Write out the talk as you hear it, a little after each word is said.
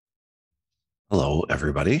Hello,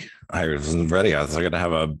 everybody. I wasn't ready. I was going to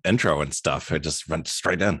have an intro and stuff. I just went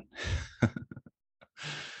straight in.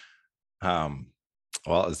 um,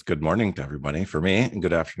 well, it's good morning to everybody for me, and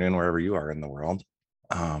good afternoon wherever you are in the world.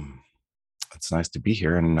 Um, it's nice to be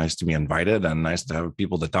here, and nice to be invited, and nice to have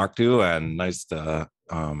people to talk to, and nice to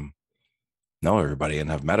know everybody and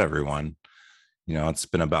have met everyone. It's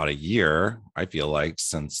been about a year, I feel like,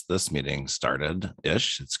 since this meeting started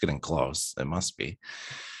ish. It's getting close. It must be,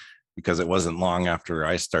 because it wasn't long after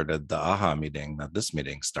I started the AHA meeting that this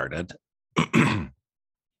meeting started.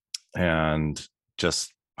 And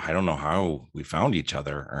just, I don't know how we found each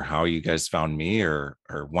other or how you guys found me, or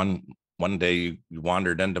one day you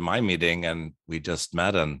wandered into my meeting and we just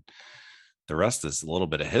met, and the rest is a little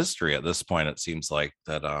bit of history at this point. It seems like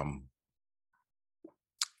that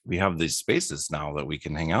we have these spaces now that we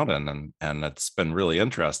can hang out in, and it's been really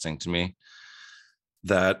interesting to me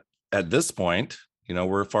that at this point,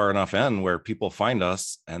 we're far enough in where people find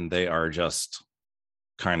us and they are just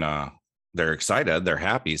kind of, they're excited, they're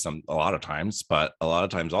happy a lot of times, but a lot of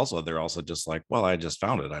times also they're also just like, well, I just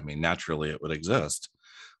found it. I mean, naturally it would exist.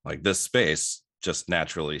 Like, this space just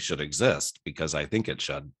naturally should exist because I think it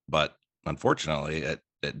should, but unfortunately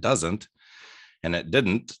it doesn't. And it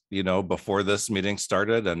didn't, before this meeting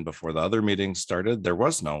started and before the other meetings started. There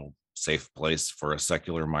was no safe place for a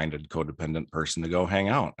secular minded codependent person to go hang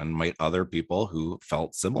out and meet other people who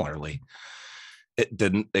felt similarly. It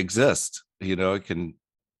didn't exist.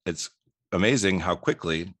 It's amazing how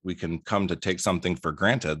quickly we can come to take something for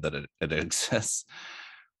granted that it exists,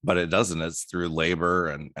 but it doesn't. It's through labor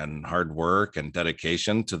and hard work and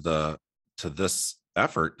dedication to this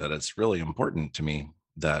effort that it's really important to me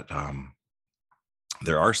that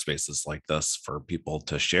there are spaces like this for people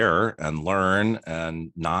to share and learn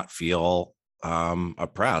and not feel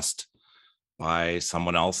oppressed by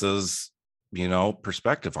someone else's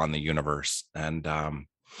perspective on the universe. And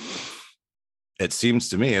it seems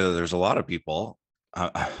to me that there's a lot of people.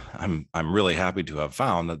 I'm really happy to have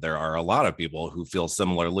found that there are a lot of people who feel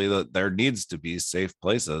similarly, that there needs to be safe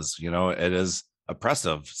places. It is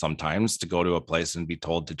oppressive sometimes to go to a place and be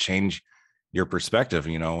told to change your perspective.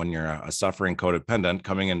 When you're a suffering codependent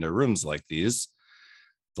coming into rooms like these,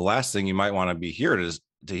 the last thing you might want to be here is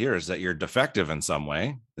to hear is that you're defective in some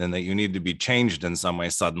way, and that you need to be changed in some way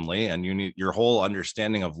suddenly, and you need, your whole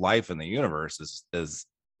understanding of life and the universe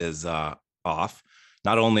is off.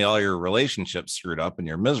 Not only all your relationships screwed up and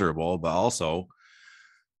you're miserable, but also,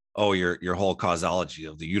 oh, your whole causology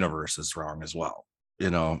of the universe is wrong as well.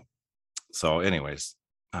 So anyways,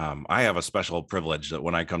 I have a special privilege that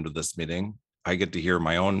when I come to this meeting, I get to hear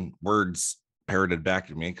my own words parroted back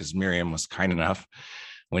to me, because Miriam was kind enough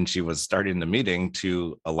when she was starting the meeting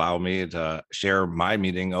to allow me to share my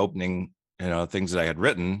meeting opening, things that I had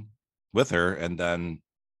written with her. And then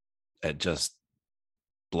it just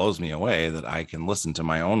blows me away that I can listen to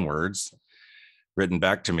my own words written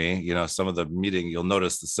back to me. Some of the meeting, you'll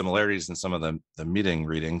notice the similarities in some of the meeting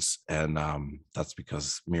readings. And that's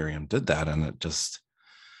because Miriam did that. And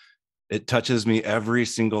it touches me every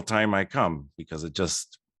single time I come, because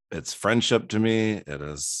it's friendship to me. It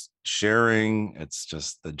is sharing. It's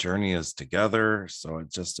just, the journey is together. So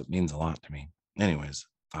it means a lot to me. Anyways,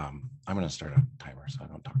 I'm going to start a timer so I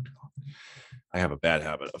don't talk too long. I have a bad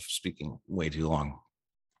habit of speaking way too long.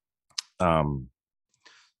 So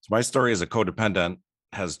my story as a codependent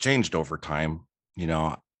has changed over time.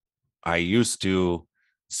 I used to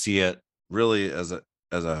see it really as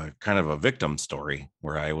a kind of a victim story,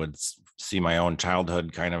 where I would see my own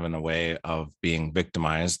childhood kind of in a way of being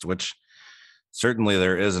victimized, which certainly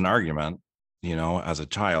there is an argument, as a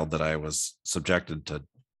child, that I was subjected to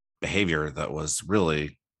behavior that was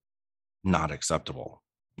really not acceptable.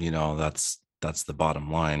 That's the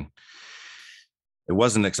bottom line. It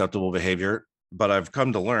wasn't acceptable behavior, but I've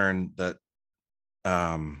come to learn that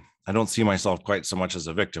I don't see myself quite so much as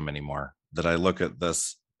a victim anymore, that I look at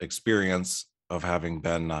this experience of having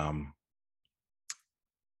been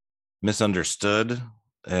misunderstood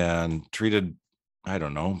and treated, I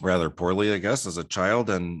don't know, rather poorly, I guess, as a child,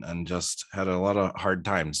 and just had a lot of hard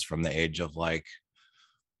times from the age of like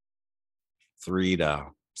 3 to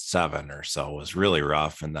 7 or so. It was really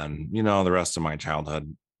rough. And then, the rest of my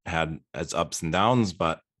childhood had its ups and downs,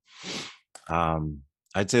 but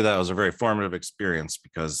I'd say that was a very formative experience,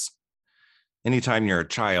 because anytime you're a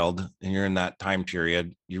child and you're in that time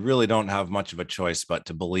period, you really don't have much of a choice but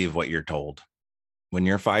to believe what you're told. When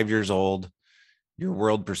you're 5 years old, your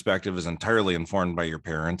world perspective is entirely informed by your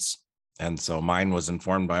parents. And so mine was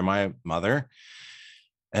informed by my mother.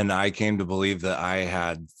 And I came to believe that I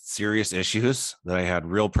had serious issues, that I had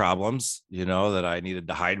real problems, that I needed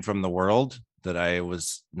to hide from the world, that I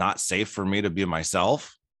was not safe for me to be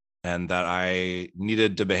myself, and that I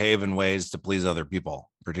needed to behave in ways to please other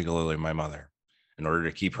people, particularly my mother, in order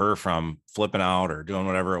to keep her from flipping out or doing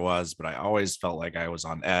whatever it was. But I always felt like I was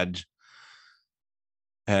on edge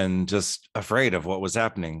and just afraid of what was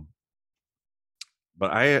happening.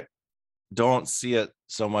 But I don't see it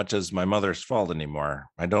so much as my mother's fault anymore.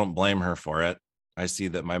 I don't blame her for it. I see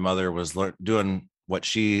that my mother was doing what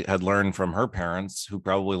she had learned from her parents, who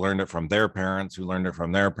probably learned it from their parents, who learned it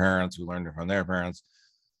from their parents, who learned it from their parents,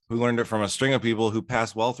 who learned it from a string of people who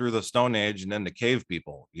passed well through the Stone Age and into cave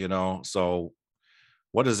people, you know? So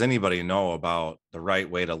what does anybody know about the right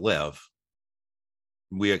way to live?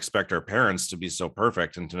 We expect our parents to be so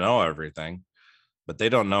perfect and to know everything, but they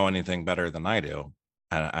don't know anything better than I do.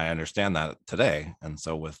 And I understand that today. And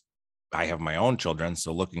so I have my own children.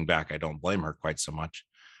 So looking back, I don't blame her quite so much.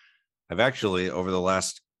 I've actually, over the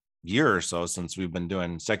last year or so, since we've been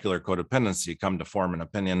doing secular codependency, come to form an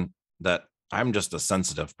opinion that I'm just a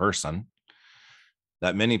sensitive person,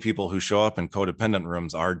 that many people who show up in codependent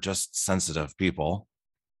rooms are just sensitive people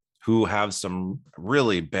who have some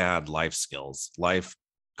really bad life skills, life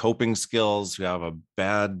coping skills, who have a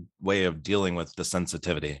bad way of dealing with the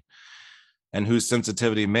sensitivity, and whose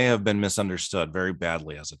sensitivity may have been misunderstood very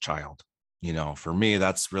badly as a child. You know, for me,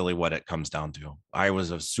 that's really what it comes down to. I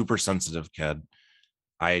was a super sensitive kid.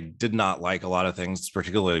 I did not like a lot of things,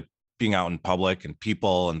 particularly being out in public and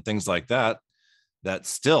people and things like that, that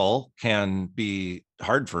still can be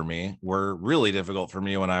hard for me, were really difficult for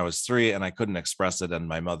me when I was 3, and I couldn't express it, and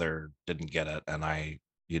my mother didn't get it. And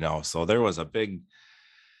so there was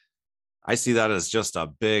I see that as just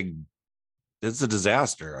it's a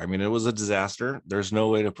disaster. I mean, it was a disaster. There's no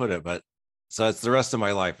way to put it, but so it's the rest of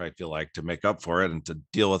my life, I feel like, to make up for it and to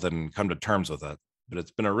deal with it and come to terms with it. But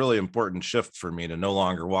it's been a really important shift for me to no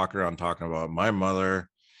longer walk around talking about my mother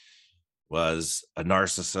was a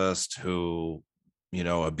narcissist who,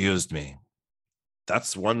 abused me.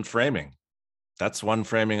 That's one framing. That's one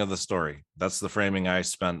framing of the story. That's the framing I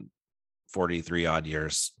spent 43 odd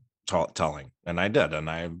years telling. And I did. And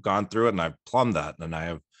I've gone through it and I've plumbed that. And I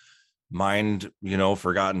have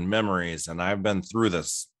forgotten memories. And I've been through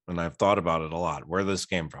this and I've thought about it a lot, where this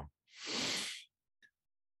came from.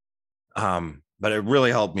 But it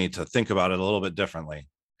really helped me to think about it a little bit differently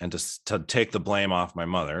and to take the blame off my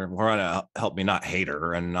mother. We're going to help me not hate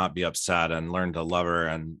her and not be upset and learn to love her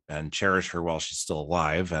and cherish her while she's still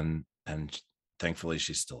alive. And thankfully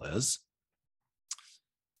she still is.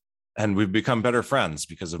 And we've become better friends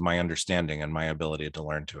because of my understanding and my ability to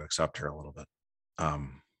learn to accept her a little bit.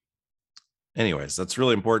 Anyways, that's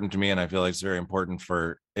really important to me. And I feel like it's very important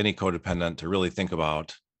for any codependent to really think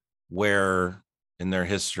about where in their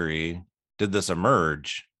history did this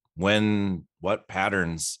emerge? What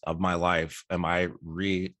patterns of my life am I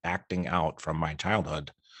reacting out from my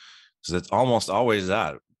childhood? Because it's almost always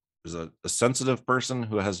that. There's a sensitive person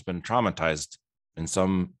who has been traumatized in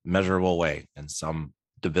some measurable way, in some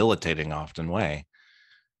debilitating often way.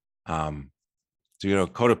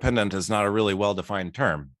 Codependent is not a really well-defined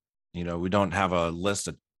term. We don't have a list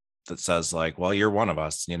that says like, well, you're one of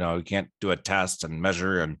us. You can't do a test and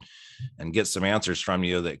measure and get some answers from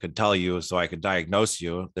you that could tell you so I could diagnose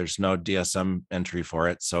you. There's no DSM entry for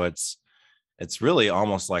it. So it's really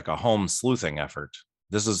almost like a home sleuthing effort.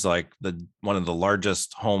 This is like one of the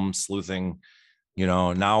largest home sleuthing,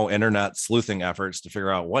 now internet sleuthing efforts to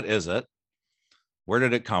figure out, what is it? Where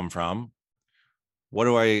did it come from? What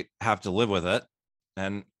do I have to live with it?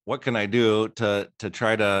 And what can I do to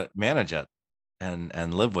try to manage it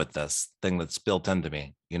and live with this thing that's built into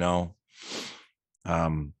me?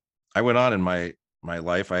 I went on in my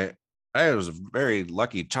life. I was a very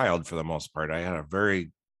lucky child for the most part. I had a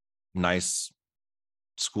very nice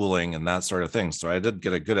schooling and that sort of thing. So I did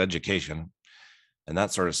get a good education and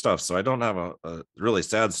that sort of stuff. So I don't have a really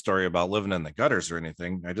sad story about living in the gutters or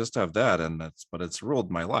anything. I just have that, but it's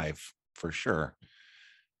ruled my life for sure.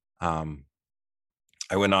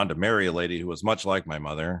 I went on to marry a lady who was much like my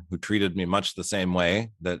mother, who treated me much the same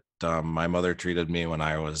way that my mother treated me when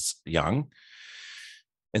I was young.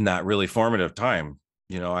 In that really formative time,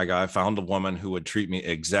 I found a woman who would treat me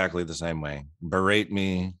exactly the same way, berate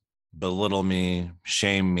me, belittle me,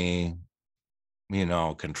 shame me,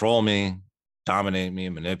 control me, dominate me,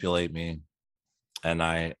 manipulate me. And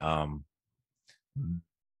I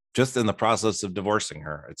just in the process of divorcing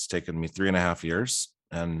her. It's taken me 3.5 years.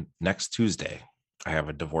 And next Tuesday, I have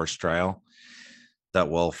a divorce trial that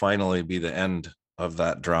will finally be the end of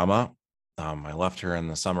that drama. I left her in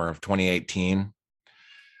the summer of 2018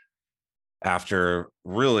 after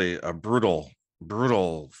really a brutal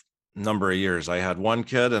number of years. I had one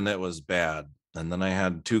kid and it was bad. And then I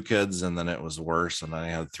had 2 kids, and then it was worse. And then I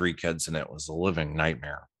had 3 kids, and it was a living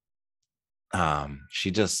nightmare.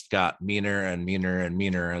 She just got meaner and meaner and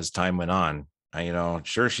meaner as time went on.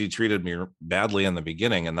 Sure, she treated me badly in the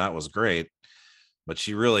beginning, and that was great, but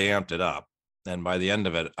she really amped it up. And by the end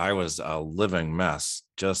of it, I was a living mess,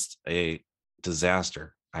 just a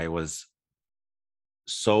disaster. I was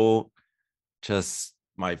so just,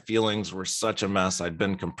 my feelings were such a mess. I'd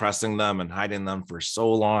been compressing them and hiding them for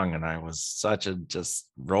so long, and I was such a just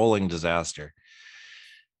rolling disaster.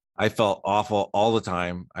 I felt awful all the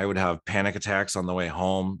time. I would have panic attacks on the way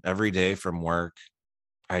home every day from work.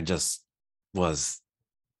 I just was,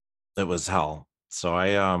 it was hell. So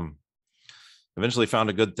I eventually found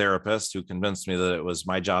a good therapist who convinced me that it was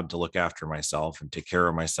my job to look after myself and take care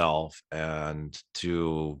of myself and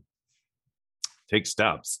to take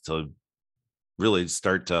steps to really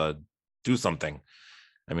start to do something.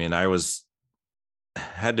 I mean, I was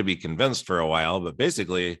had to be convinced for a while, but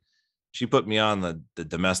basically she put me on the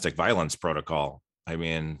domestic violence protocol. I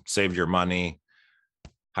mean, save your money,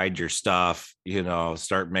 hide your stuff,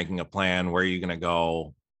 start making a plan. Where are you going to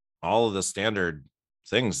go? All of the standard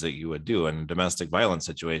things that you would do in a domestic violence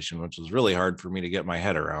situation, which was really hard for me to get my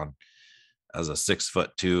head around as a 6'2",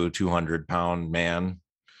 200-pound man.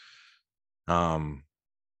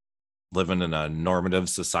 Living in a normative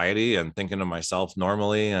society and thinking of myself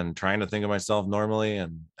normally and trying to think of myself normally,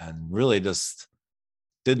 and really just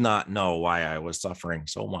did not know why I was suffering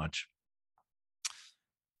so much.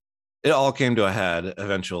 It all came to a head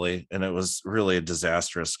eventually, and it was really a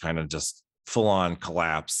disastrous kind of just full-on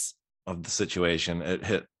collapse of the situation. It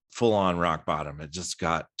hit full-on rock bottom. It just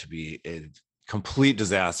got to be a complete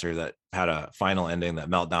disaster that had a final ending, that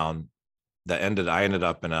meltdown that ended. I ended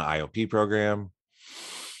up in an IOP program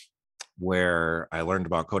where I learned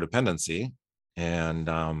about codependency, and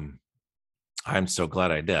I'm so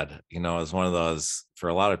glad I did. It's one of those, for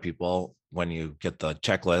a lot of people, when you get the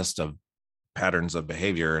checklist of patterns of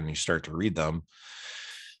behavior and you start to read them,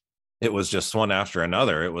 it was just one after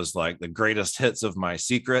another. It was like the greatest hits of my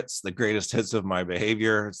secrets, the greatest hits of my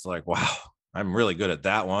behavior. It's like, wow, I'm really good at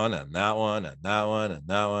that one and that one and that one and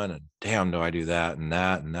that one. And damn, do I do that and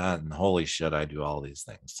that and that. And holy shit, I do all these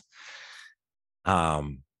things.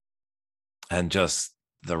 And just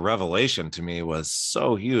the revelation to me was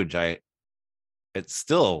so huge. It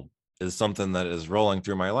still is something that is rolling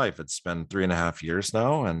through my life. It's been 3.5 years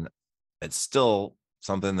now, and it's still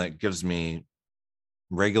something that gives me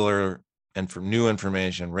regular and from new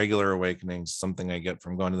information, regular awakenings, something I get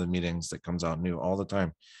from going to the meetings that comes out new all the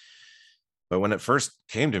time. But when it first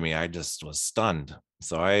came to me, I just was stunned.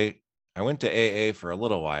 So I went to AA for a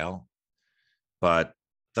little while, but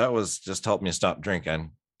that was just helped me stop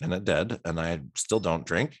drinking, and it did. And I still don't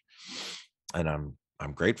drink, and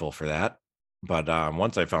I'm grateful for that. But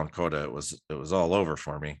once I found CoDA, it was all over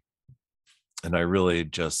for me, and I really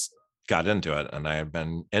just got into it, and I have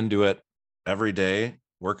been into it every day,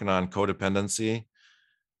 working on codependency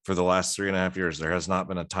for the last 3.5 years. There has not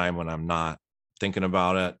been a time when I'm not thinking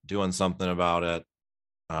about it, doing something about it,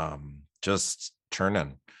 just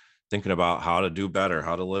churning, thinking about how to do better,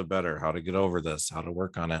 how to live better, how to get over this, how to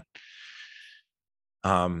work on it.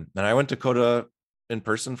 And I went to CoDA in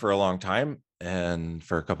person for a long time, and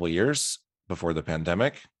for a couple of years before the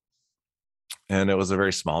pandemic. And it was a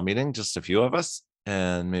very small meeting, just a few of us,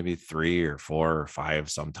 and maybe 3 or 4 or 5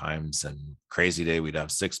 sometimes. And crazy day, we'd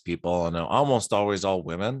have 6 people, and almost always all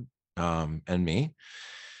women, and me.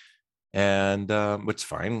 And which is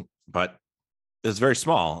fine, but it's very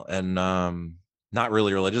small and not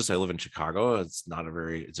really religious. I live in Chicago. It's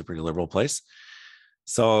a pretty liberal place.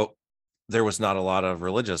 So there was not a lot of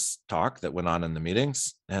religious talk that went on in the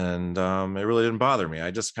meetings, and it really didn't bother me.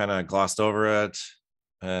 I just kind of glossed over it.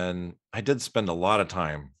 And I did spend a lot of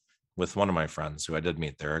time with one of my friends who I did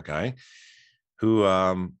meet there, a guy who,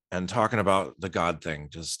 and talking about the God thing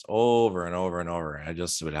just over and over and over. I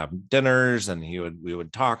just would have dinners, and we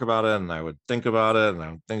would talk about it, and I would think about it, and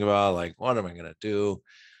I would think about, like, what am I going to do?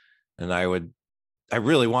 And I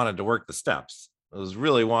really wanted to work the steps. I was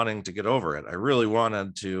really wanting to get over it. I really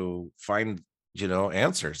wanted to find,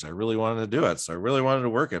 answers. I really wanted to do it. So I really wanted to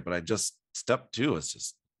work it, but step 2 is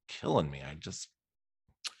just killing me. I just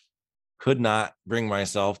could not bring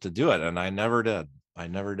myself to do it. And I never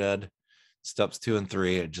did. Steps 2 and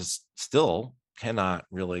 3, I just still cannot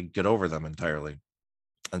really get over them entirely.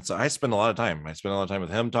 And so I spend a lot of time. I spend a lot of time with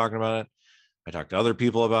him talking about it. I talk to other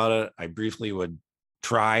people about it. I briefly would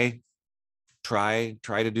try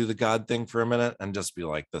to do the God thing for a minute and just be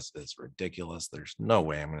like, this is ridiculous. There's no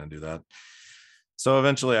way I'm going to do that. So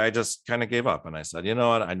eventually I just kind of gave up and I said, you know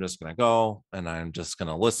what, I'm just going to go and I'm just going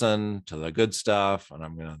to listen to the good stuff and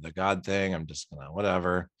I'm going to the God thing. I'm just going to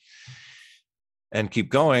whatever and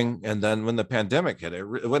keep going. And then when the pandemic hit,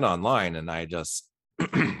 it went online and I just,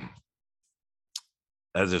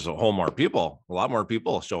 as there's a lot more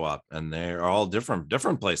people show up and they're all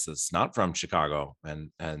different places, not from Chicago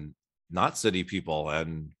and not city people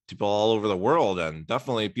and people all over the world. And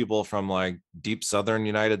definitely people from like deep Southern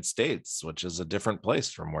United States, which is a different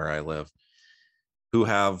place from where I live, who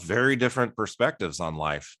have very different perspectives on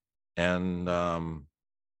life. And,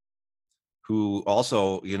 who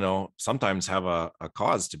also, sometimes have a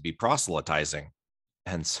cause to be proselytizing.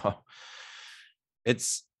 And so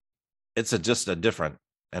it's, just a different,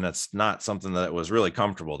 and it's not something that was really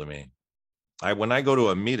comfortable to me. When I go to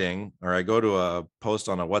a meeting or I go to a post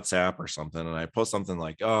on a WhatsApp or something, and I post something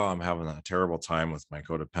like, oh, I'm having a terrible time with my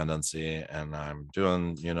codependency and I'm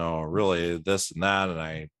doing, really this and that. And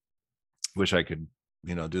I wish I could,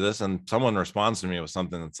 do this. And someone responds to me with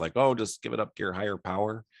something that's like, oh, just give it up to your higher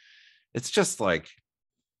power. It's just like,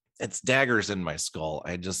 it's daggers in my skull.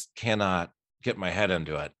 I just cannot get my head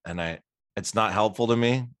into it. And it's not helpful to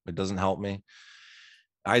me. It doesn't help me.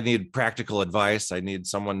 I need practical advice. I need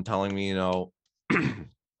someone telling me,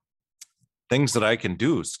 things that I can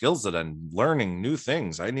do, skills that I'm learning, new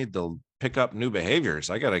things. I need to pick up new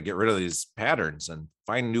behaviors. I got to get rid of these patterns and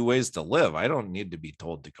find new ways to live. I don't need to be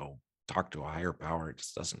told to go talk to a higher power. It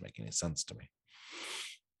just doesn't make any sense to me.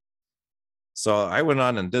 So I went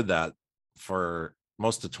on and did that for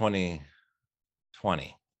most of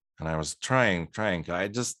 2020. And I was trying. I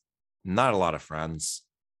just, not a lot of friends.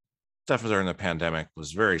 Definitely during the pandemic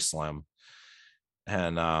was very slim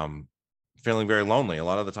and feeling very lonely a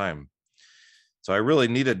lot of the time. So I really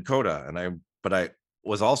needed CoDA, but I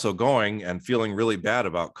was also going and feeling really bad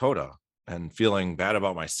about CoDA and feeling bad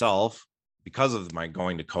about myself because of my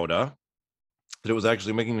going to CoDA, that it was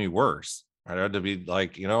actually making me worse. I had to be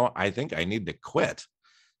like, I think I need to quit.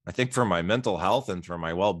 I think for my mental health and for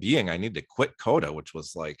my well-being, I need to quit CoDA, which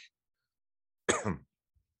was like,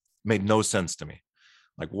 made no sense to me.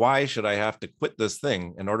 Like, why should I have to quit this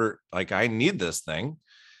thing in order, like, I need this thing,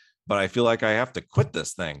 but I feel like I have to quit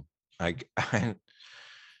this thing. I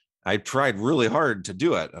tried really hard to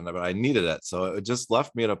do it, but I needed it. So it just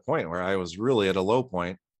left me at a point where I was really at a low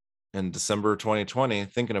point in December 2020,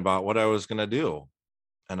 thinking about what I was going to do.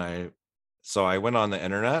 So I went on the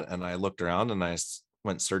internet and I looked around and I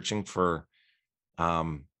went searching for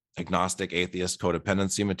agnostic atheist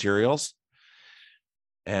codependency materials.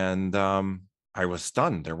 And I was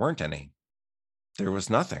stunned. There weren't any. There was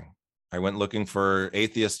nothing. I went looking for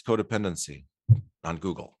atheist codependency on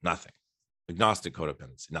Google, nothing. Agnostic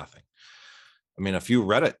codependency, nothing. I mean, a few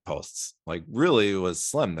Reddit posts, like really was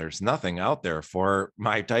slim. There's nothing out there for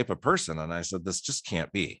my type of person. And I said, this just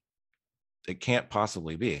can't be. It can't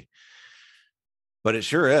possibly be. But it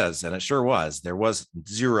sure is. And it sure was. There was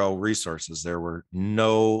zero resources. There were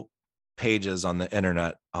no pages on the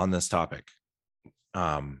internet on this topic.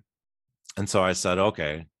 And so I said,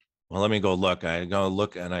 okay, well, let me go look. I go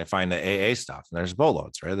look and I find the AA stuff. And there's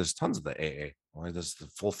boatloads, right? There's tons of the AA. Well, there's the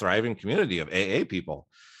full thriving community of AA people.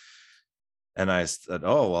 And I said,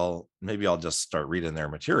 oh, well, maybe I'll just start reading their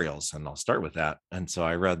materials and I'll start with that. And so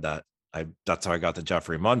I read that. That's how I got the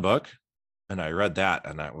Jeffrey Munn book. And I read that.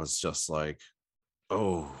 And that was just like,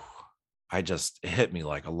 oh, it hit me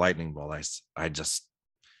like a lightning bolt.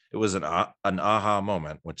 It was an aha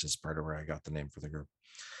moment, which is part of where I got the name for the group.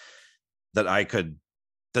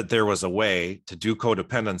 That there was a way to do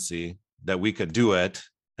codependency, that we could do it.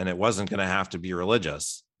 And it wasn't going to have to be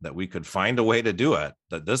religious, that we could find a way to do it,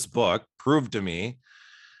 that this book proved to me.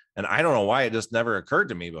 And I don't know why it just never occurred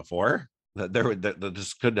to me before that that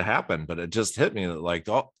this could happen, but it just hit me like,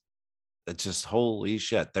 oh, it's just, holy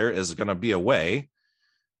shit, there is going to be a way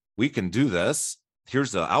we can do this.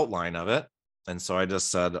 Here's the outline of it. And so I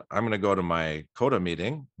just said, I'm going to go to my CoDA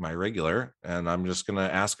meeting, my regular, and I'm just going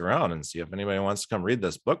to ask around and see if anybody wants to come read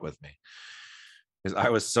this book with me. Because I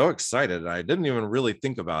was so excited. I didn't even really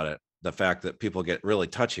think about it, the fact that people get really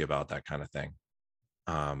touchy about that kind of thing.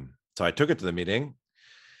 So I took it to the meeting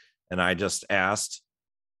and I just asked,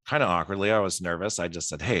 kind of awkwardly, I was nervous. I just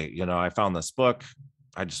said, hey, I found this book.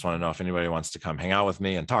 I just want to know if anybody wants to come hang out with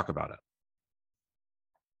me and talk about it.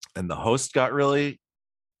 And the host got really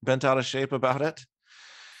bent out of shape about it.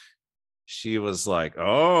 She was like,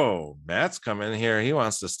 oh, Matt's coming here. He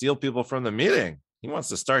wants to steal people from the meeting. He wants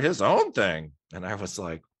to start his own thing. And I was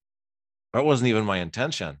like, that wasn't even my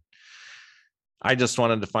intention. I just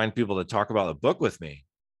wanted to find people to talk about the book with me.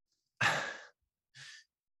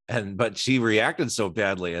 But she reacted so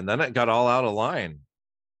badly. And then it got all out of line.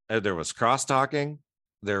 there was cross talking,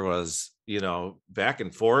 there was, back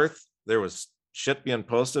and forth, there was shit being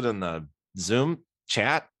posted in the Zoom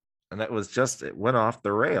chat, and it went off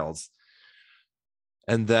the rails.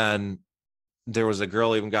 And then there was a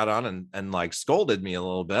girl even got on and like scolded me a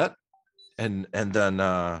little bit, and then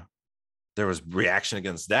there was reaction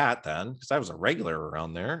against that then, because I was a regular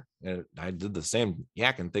around there and I did the same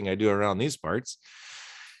yakking thing I do around these parts.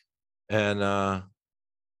 And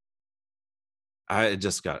I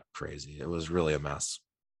just got crazy. It was really a mess.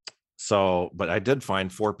 So, but I did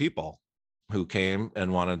find 4 people who came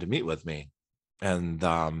and wanted to meet with me. And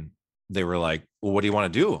they were like, well, what do you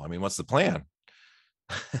want to do? I mean, what's the plan?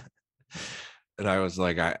 And I was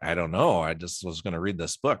like, I don't know. I just was going to read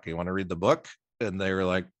this book. You want to read the book? And they were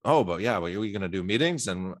like, oh, but yeah, well, we're going to do meetings,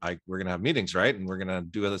 and we're going to have meetings, right? And we're going to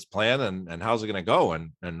do this plan, and how's it going to go?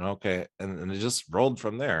 And okay. And it just rolled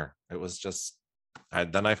from there. It was just,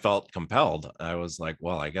 then I felt compelled. I was like,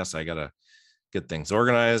 well, I guess I got to get things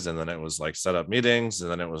organized. And then it was like set up meetings, and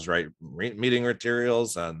then it was write meeting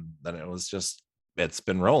materials. And then it was just, it's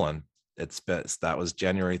been rolling. That was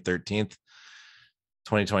January 13th,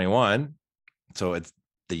 2021. So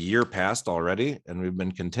the year passed already, and we've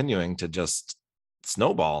been continuing to just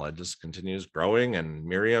snowball. It just continues growing, and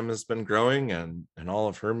Miriam has been growing, and all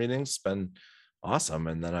of her meetings been awesome.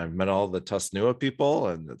 And then I've met all the Tusnua people,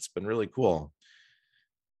 and it's been really cool.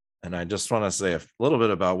 And I just want to say a little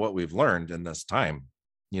bit about what we've learned in this time.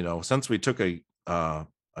 Since we took a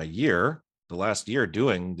year, the last year,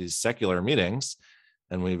 doing these secular meetings,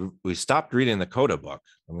 and we stopped reading the CoDA book.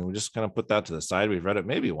 I mean, we just kind of put that to the side. We've read it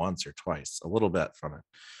maybe once or twice, a little bit from it.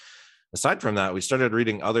 Aside from that, we started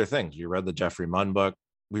reading other things. We read the Jeffrey Munn book.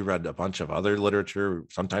 We read a bunch of other literature,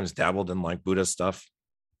 sometimes dabbled in like Buddhist stuff.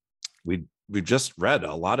 We just read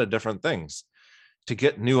a lot of different things to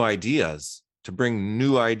get new ideas, to bring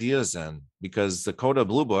new ideas in, because the CoDA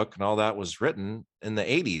Blue Book and all that was written in the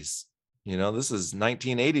 80s. This is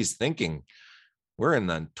 1980s thinking. We're in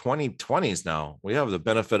the 2020s now. We have the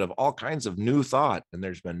benefit of all kinds of new thought, and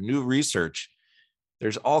there's been new research.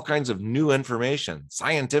 There's all kinds of new information,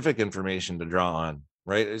 scientific information to draw on,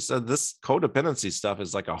 right? So this codependency stuff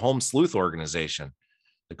is like a home sleuth organization.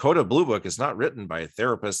 The CoDA Blue Book is not written by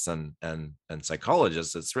therapists and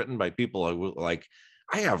psychologists. It's written by people who like,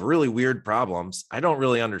 I have really weird problems. I don't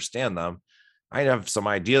really understand them. I have some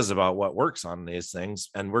ideas about what works on these things,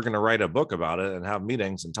 and we're going to write a book about it and have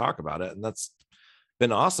meetings and talk about it. And that's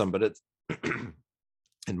been awesome, but it's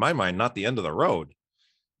in my mind, not the end of the road.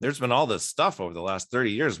 There's been all this stuff over the last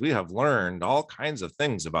 30 years. We have learned all kinds of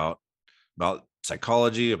things about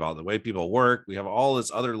psychology, about the way people work. We have all this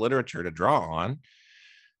other literature to draw on.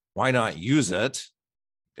 Why not use it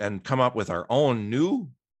and come up with our own new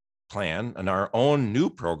plan and our own new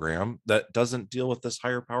program that doesn't deal with this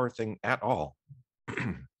higher power thing at all?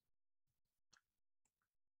 And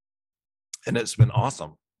it's been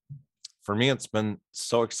awesome. For me, it's been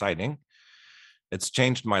so exciting. It's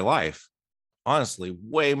changed my life, honestly,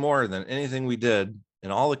 way more than anything we did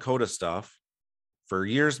in all the CoDA stuff for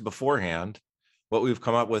years beforehand. What we've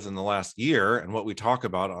come up with in the last year and what we talk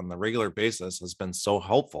about on the regular basis has been so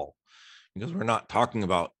helpful, because we're not talking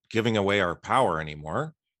about giving away our power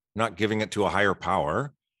anymore. We're not giving it to a higher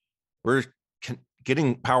power. We're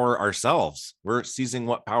getting power ourselves. We're seizing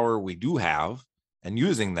what power we do have and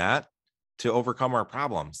using that to overcome our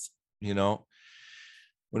problems. When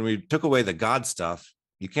we took away the God stuff,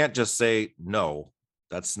 you can't just say, no,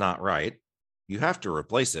 that's not right. You have to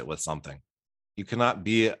replace it with something. You cannot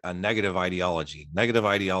be a negative ideology. Negative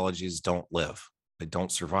ideologies don't live. They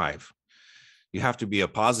don't survive. You have to be a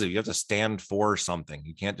positive. You have to stand for something.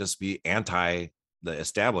 You can't just be anti the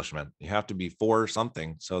establishment. You have to be for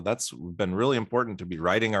something. So that's been really important, to be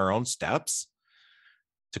writing our own steps,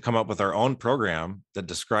 to come up with our own program that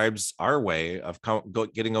describes our way of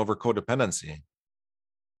getting over codependency.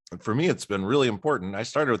 And for me, it's been really important. I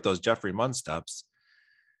started with those Jeffrey Munn steps,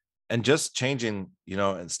 and just changing,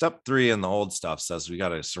 and step 3 in the old stuff says we got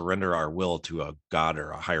to surrender our will to a God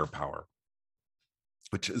or a higher power,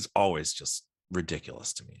 which is always just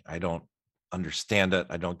ridiculous to me. I don't understand it.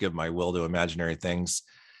 I don't give my will to imaginary things.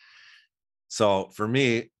 So for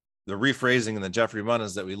me, the rephrasing in the Jeffrey Munn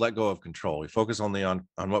is that we let go of control. We focus only on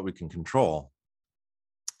what we can control.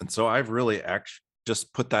 And so I've really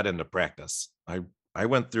just put that into practice. I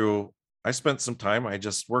spent some time, I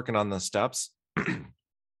just working on the steps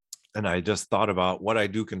and I just thought about what I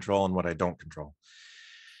do control and what I don't control.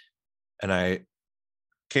 And I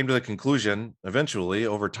came to the conclusion eventually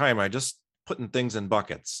over time, I just putting things in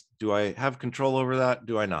buckets. Do I have control over that?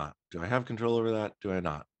 Do I not? Do I have control over that? Do I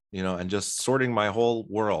not? And just sorting my whole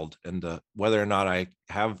world into whether or not I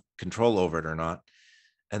have control over it or not.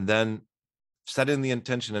 and then setting the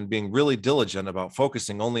intention and being really diligent about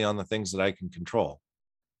focusing only on the things that I can control,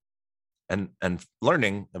 and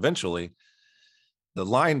learning eventually the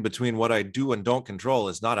line between what I do and don't control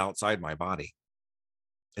is not outside my body.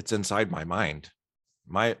 It's inside my mind.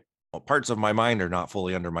 My parts of my mind are not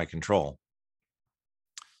fully under my control.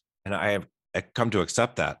 And I have come to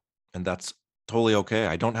accept that. And that's totally okay.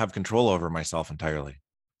 I don't have control over myself entirely.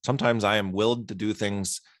 Sometimes I am willed to do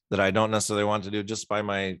things that I don't necessarily want to do just by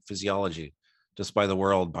my physiology, just by the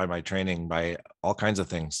world, by my training, by all kinds of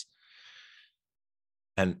things.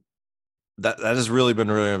 And that has really been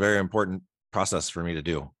a very important process for me to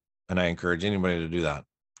do. And I encourage anybody to do that.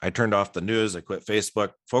 I turned off the news. I quit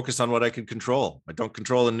Facebook, focus on what I can control. I don't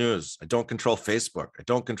control the news. I don't control Facebook. I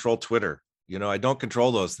don't control Twitter. I don't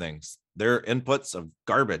control those things. They're inputs of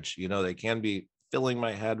garbage. They can be filling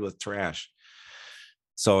my head with trash.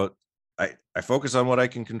 So I focus on what I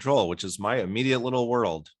can control, which is my immediate little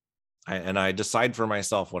world. And I decide for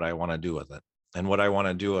myself what I want to do with it, and what I want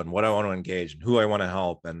to do, and what I want to engage, and who I want to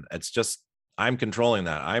help. And it's just, I'm controlling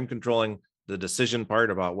that. I'm controlling the decision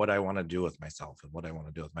part about what I want to do with myself and what I want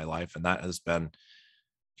to do with my life. And that has been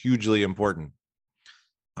hugely important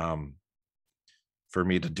for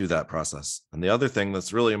me to do that process. And the other thing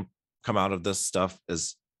that's really come out of this stuff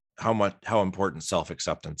is how important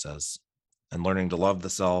self-acceptance is, and learning to love the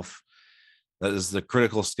self. That is the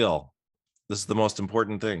critical skill. This is the most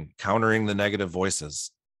important thing. Countering the negative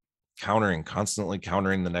voices, constantly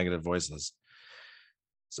countering the negative voices.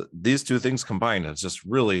 So these two things combined has just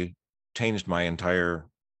really changed my entire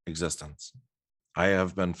existence. I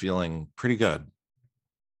have been feeling pretty good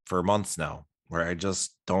for months now, where I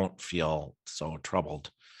just don't feel so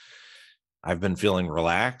troubled. I've been feeling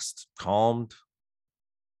relaxed, calmed,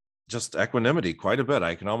 just equanimity quite a bit.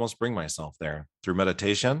 I can almost bring myself there through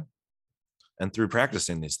meditation and through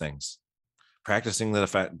practicing these things. Practicing the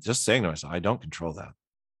fact, just saying to myself, I don't control that.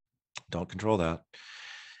 Don't control that.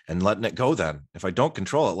 And letting it go then. If I don't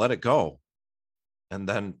control it, let it go. And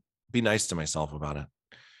then be nice to myself about it.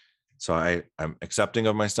 So I'm accepting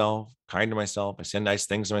of myself, kind to myself. I say nice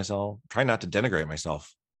things to myself. Try not to denigrate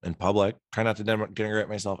myself in public. Try not to denigrate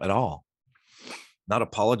myself at all. Not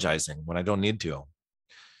apologizing when I don't need to.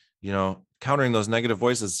 Countering those negative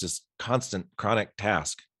voices is just constant chronic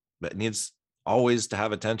task that needs always to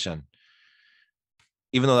have attention.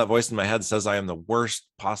 Even though that voice in my head says I am the worst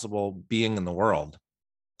possible being in the world,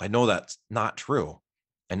 I know that's not true.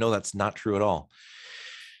 I know that's not true at all.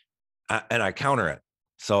 And I counter it.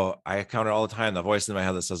 So I counter all the time the voice in my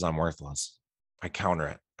head that says I'm worthless. I counter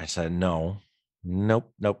it. I said, nope.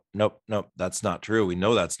 That's not true. We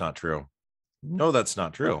know that's not true. No, that's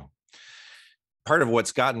not true. Part of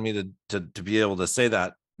what's gotten me to be able to say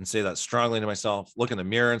that, and say that strongly to myself, look in the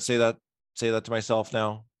mirror and say that to myself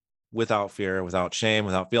now, without fear, without shame,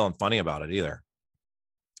 without feeling funny about it either.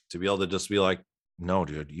 To be able to just be like, no,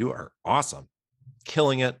 dude, you are awesome.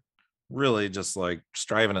 Killing it. Really just like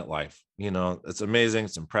striving at life. It's amazing.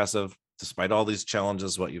 It's impressive. Despite all these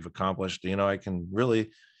challenges, what you've accomplished, I can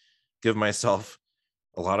really give myself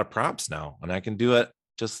a lot of props now. And I can do it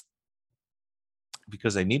just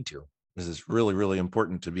because I need to. This is really, really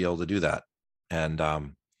important to be able to do that. And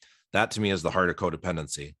that to me is the heart of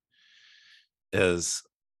codependency. It's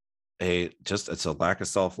a lack of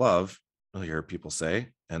self-love, you'll hear people say,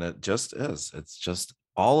 and it just is. It's just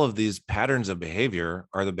all of these patterns of behavior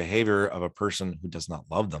are the behavior of a person who does not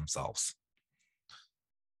love themselves.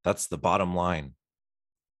 That's the bottom line.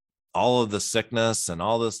 All of the sickness and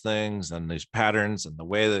all those things and these patterns and the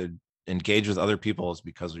way they engage with other people is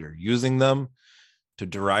because we are using them to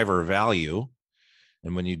derive our value.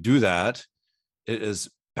 And when you do that, it is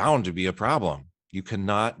bound to be a problem. You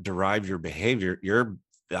cannot derive your behavior, your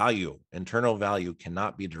value, internal value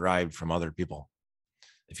cannot be derived from other people.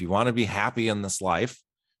 If you want to be happy in this life,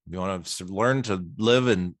 if you want to learn to live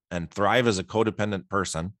and thrive as a codependent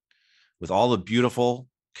person with all the beautiful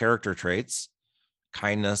character traits,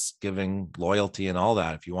 kindness, giving, loyalty, and all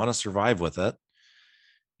that, if you want to survive with it,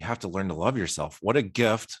 you have to learn to love yourself. What a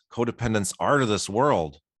gift codependents are to this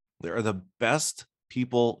world. They are the best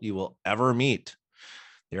people you will ever meet.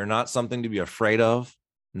 They are not something to be afraid of,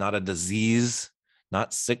 not a disease,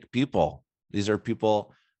 not sick people. These are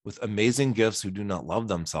people with amazing gifts who do not love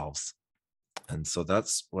themselves. And so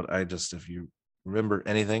that's what if you remember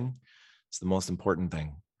anything, it's the most important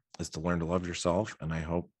thing is to learn to love yourself. And I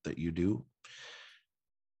hope that you do.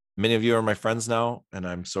 Many of you are my friends now, and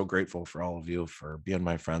I'm so grateful for all of you for being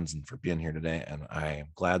my friends and for being here today. And I am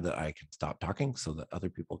glad that I can stop talking so that other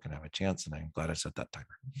people can have a chance. And I'm glad I set that timer.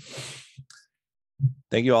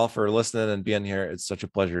 Thank you all for listening and being here. It's such a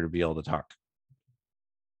pleasure to be able to talk.